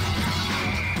 baby.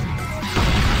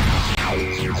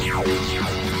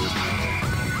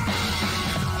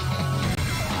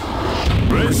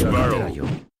 Race barrel.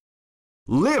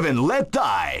 Live and let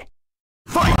die.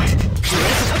 Fight! You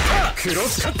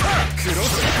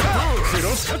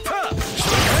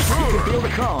can feel the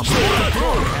calm as the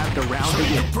round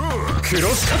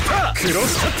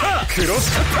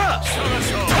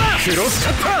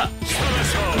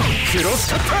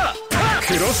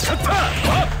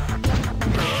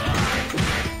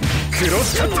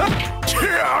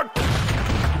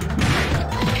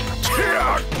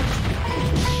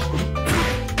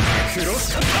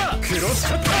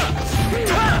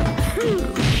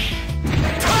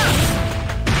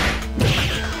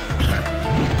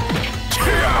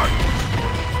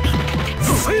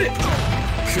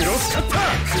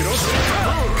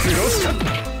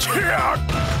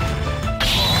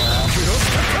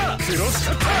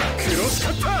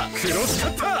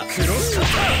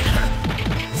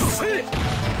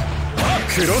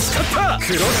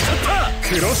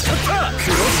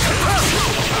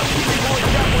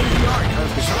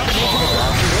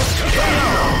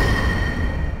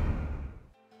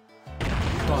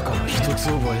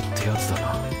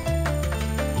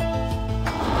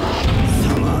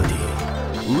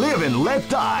begins. Live and let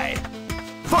die.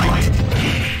 Fight!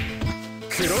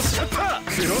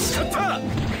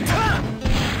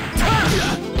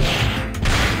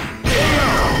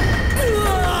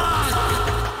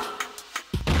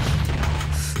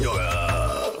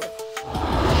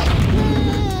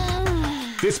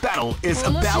 This battle is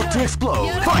about to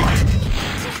explode. Fight!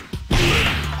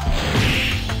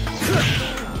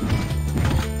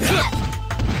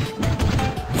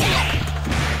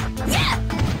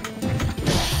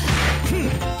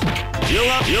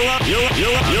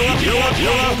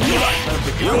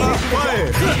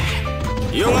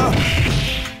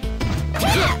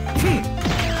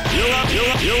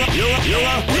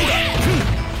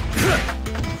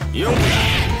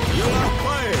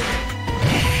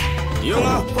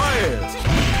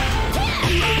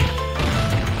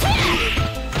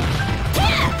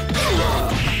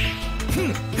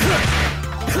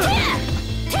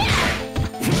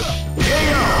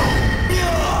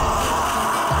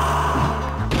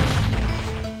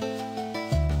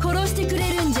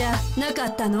 なか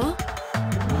ったの？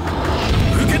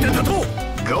受けて立とう。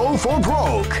 Go for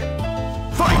broke.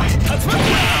 Fight! 竜巻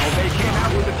Now they came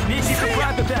out with a sneaky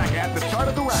surprise attack at the start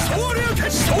of the round. 昇竜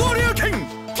拳昇竜拳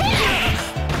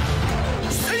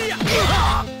せいや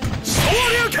昇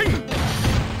竜拳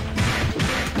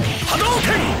波動拳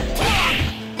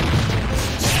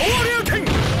昇竜拳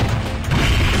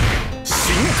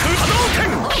真空波動拳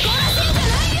怒らせんじゃ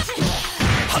ないよ。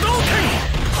波動拳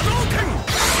波動拳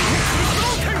真空波動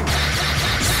拳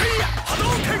せいや波動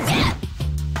拳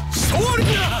昇竜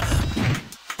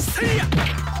せいや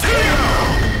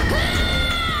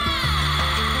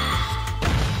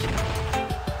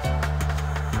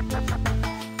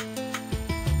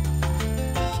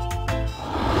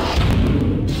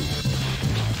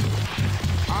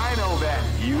I know that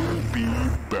you'll be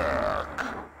back.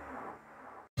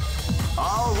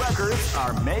 All records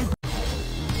are made.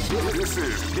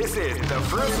 This is the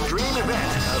first dream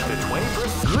event of the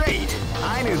 21st. Great!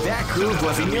 I knew that groove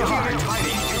was in your heart.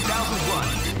 Fighting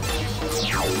 2001.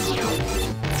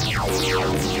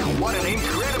 What an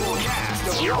incredible cast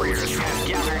of warriors has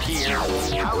gathered here.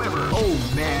 However,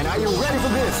 Oh man, are you ready for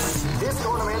this? this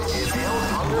tournament is held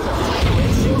under the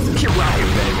regulations. Keep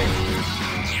rocking, baby.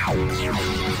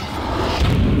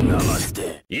 ナマス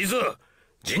テいざ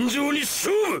尋常に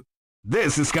勝負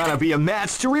This is gonna be a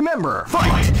match to remember.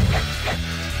 Fight!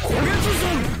 虎月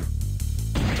山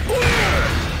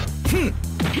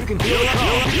You can feel it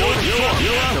all.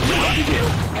 The round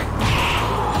begins.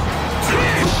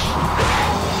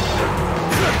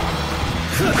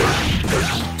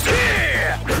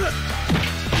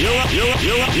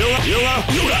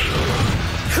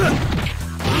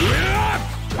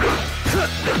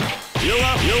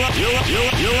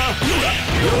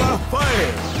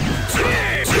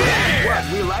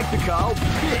 What we like to call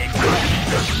big.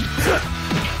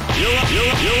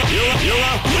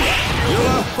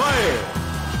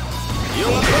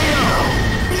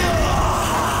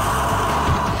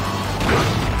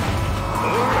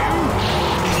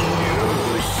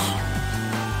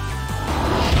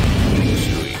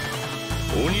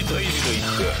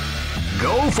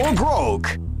 Go for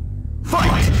broke.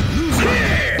 Fight!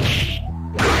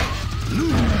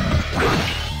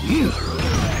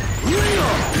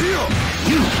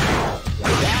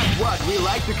 That's what we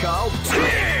like to call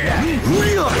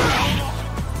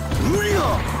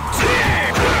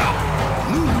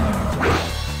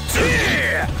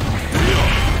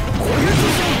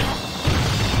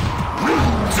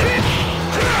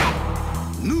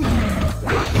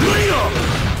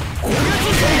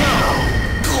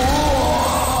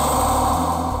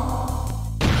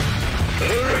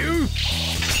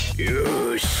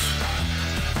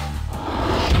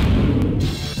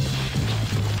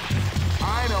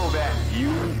I know that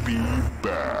you'll be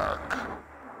back.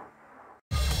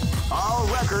 All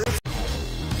records.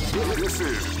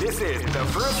 This is the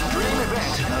first dream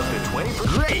event of the 21st.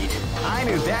 Great! I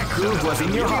knew that groove was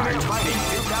in your heart. Fighting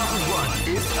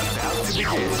 2001 is about to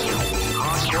begin.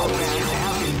 Hardcore fans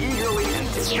have been eagerly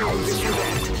anticipating this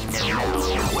event, and now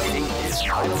the waiting is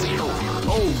finally over.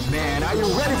 Oh man, are you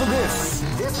ready for this?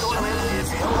 This tournament is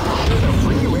held under the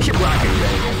free Keep rocking,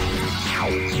 baby.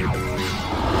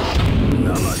 ナ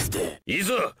マステい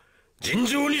ざ尋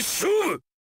常に勝負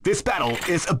This battle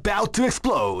is about to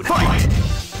explode. Fight!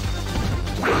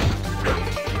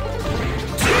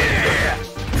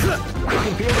 You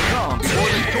can feel the calm before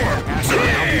the storm as the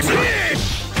round begins.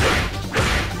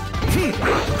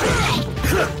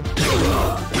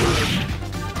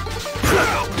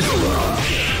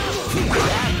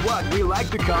 That's what we like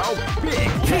to call big.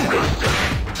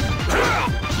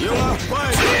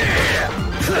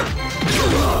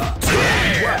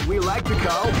 What we like to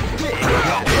call big.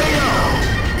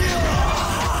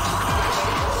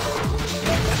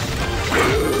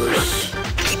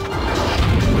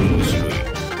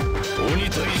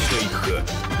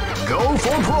 Go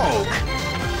for broke.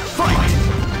 Fight!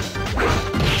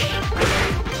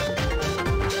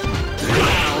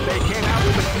 Now they came out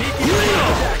with a sneaky surprise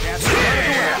attack at the start of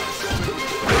the round.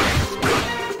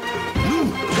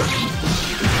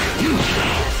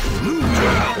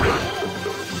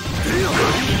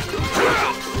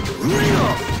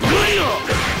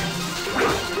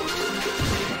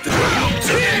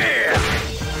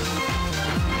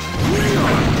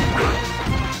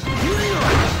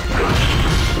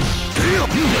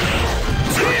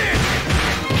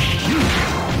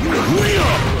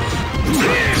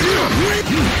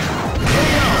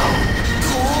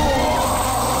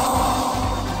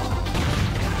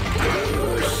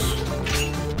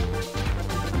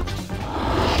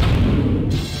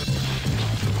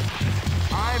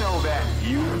 I know that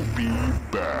you'll be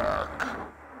back.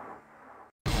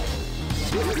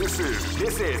 This is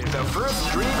the first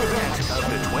dream event of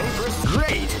the 21st.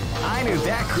 Great! I knew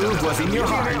that groove was in your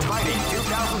heart. Fighting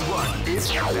 2001 is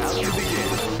about to begin.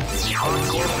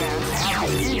 Hardcore fans have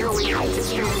been eagerly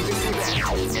anticipating this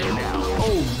event. And now,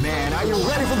 oh man, are you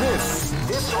ready for this?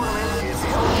 This tournament is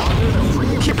held under the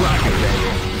free. Keep rocking,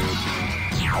 baby.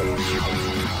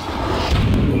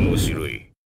 面白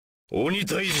い。鬼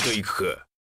退治と行くか。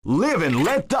Live and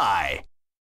let die.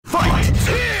 Fight!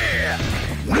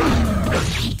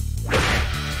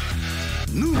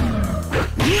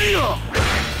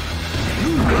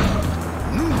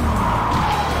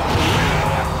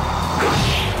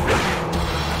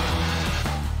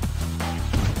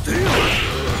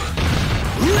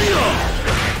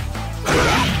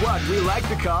 What we like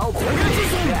to call damage.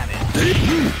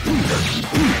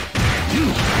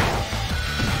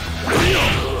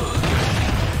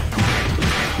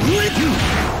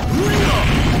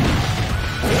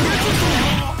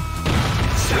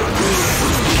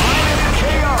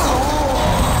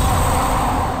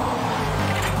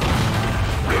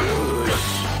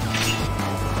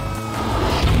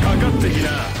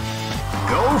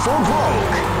 Go for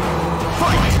broke.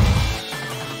 Fight.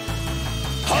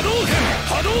 Hadouken!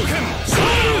 Hadouken! He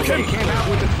Shoryuken! came out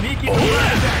with a sneaky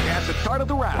attack at the start of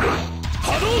the round.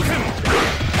 Hadouken!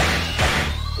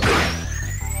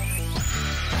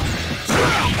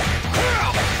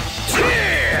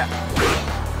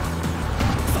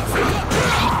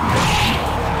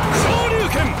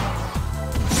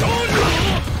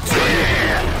 Shoryuken!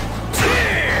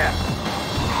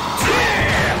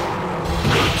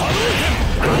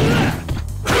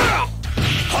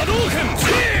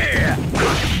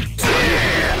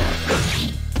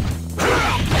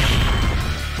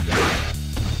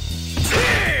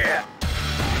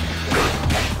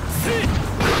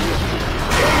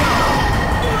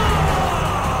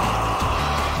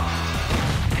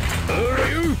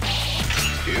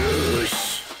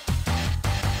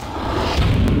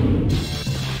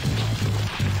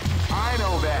 I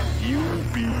know that you'll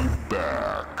be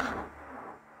back.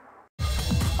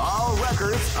 All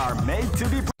records are made to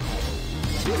be.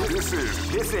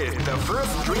 This is the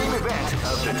first dream event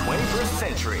of the 21st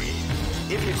century.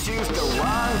 If you choose the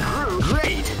wrong groove,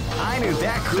 great! I knew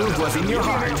that groove was in your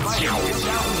heart. Fighting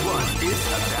 2001 is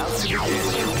about to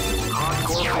begin.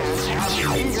 Hardcore fans have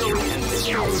been eagerly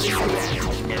anticipating this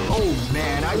event. And oh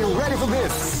man, are you ready for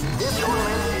this? This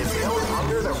tournament is held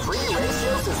under the free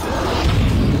ratio system.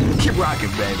 Keep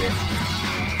rocking, baby.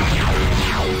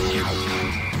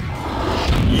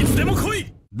 いつでも来い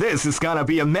This is gonna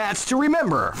be a match to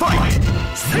remember. Fight!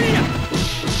 See ya!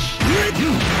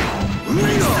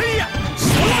 See ya!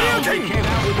 Shoryuken! Came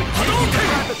out with a Hadouken!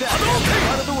 attack at the Hadouken!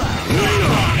 start of the round.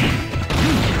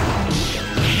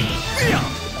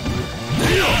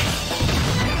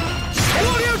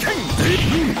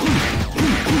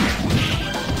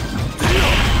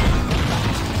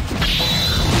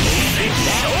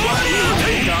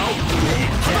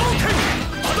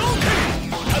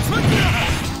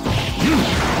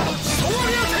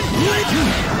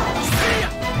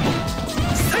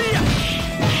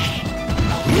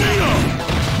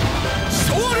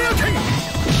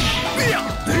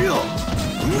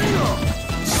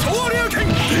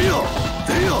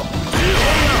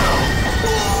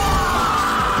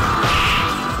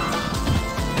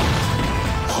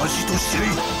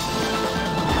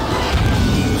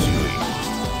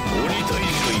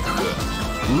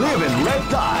 Live and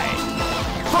let die.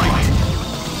 Fight!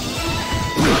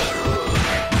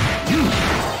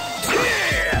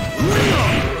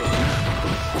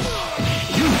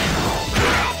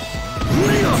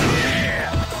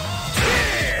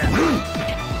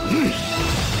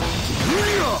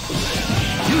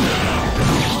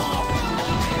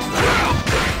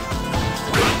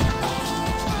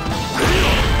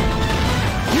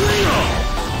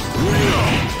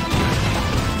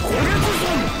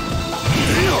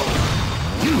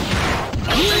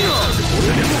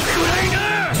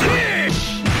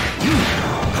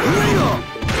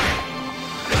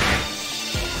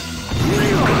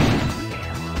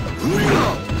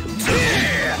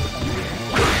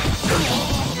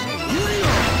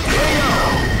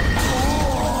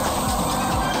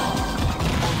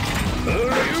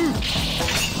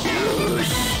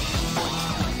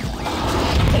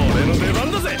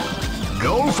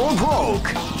 Go for broke.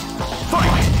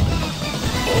 Fight!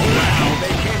 Now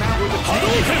they came out with a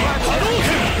Hadouken!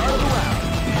 Hadouken! start of the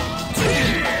round.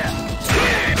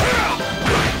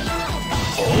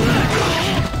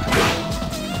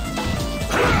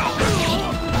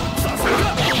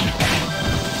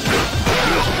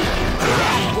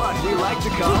 What we like to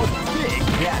call big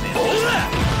cannon.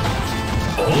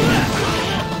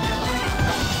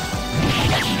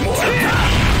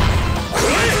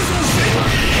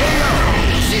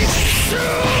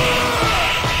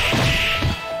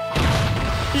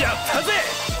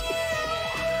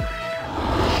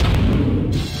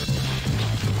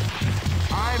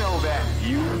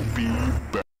 be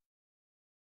back.